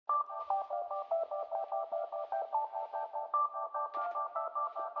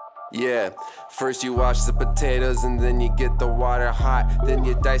Yeah, first you wash the potatoes and then you get the water hot. Then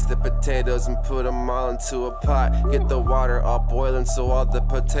you dice the potatoes and put them all into a pot. Get the water all boiling so all the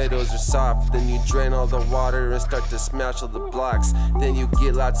potatoes are soft. Then you drain all the water and start to smash all the blocks. Then you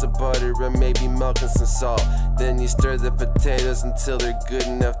get lots of butter and maybe milk and some salt. Then you stir the potatoes until they're good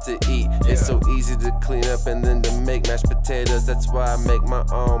enough to eat. It's so easy to clean up and then to make mashed potatoes. That's why I make my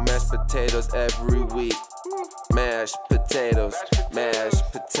own mashed potatoes every week. Mashed potatoes,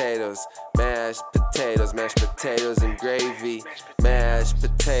 mashed potatoes, mashed potatoes, mashed potatoes and gravy. Mashed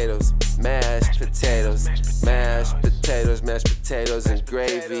potatoes, mashed potatoes, mashed potatoes, mashed potatoes and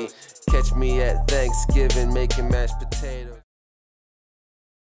gravy. Catch me at Thanksgiving making mashed potatoes.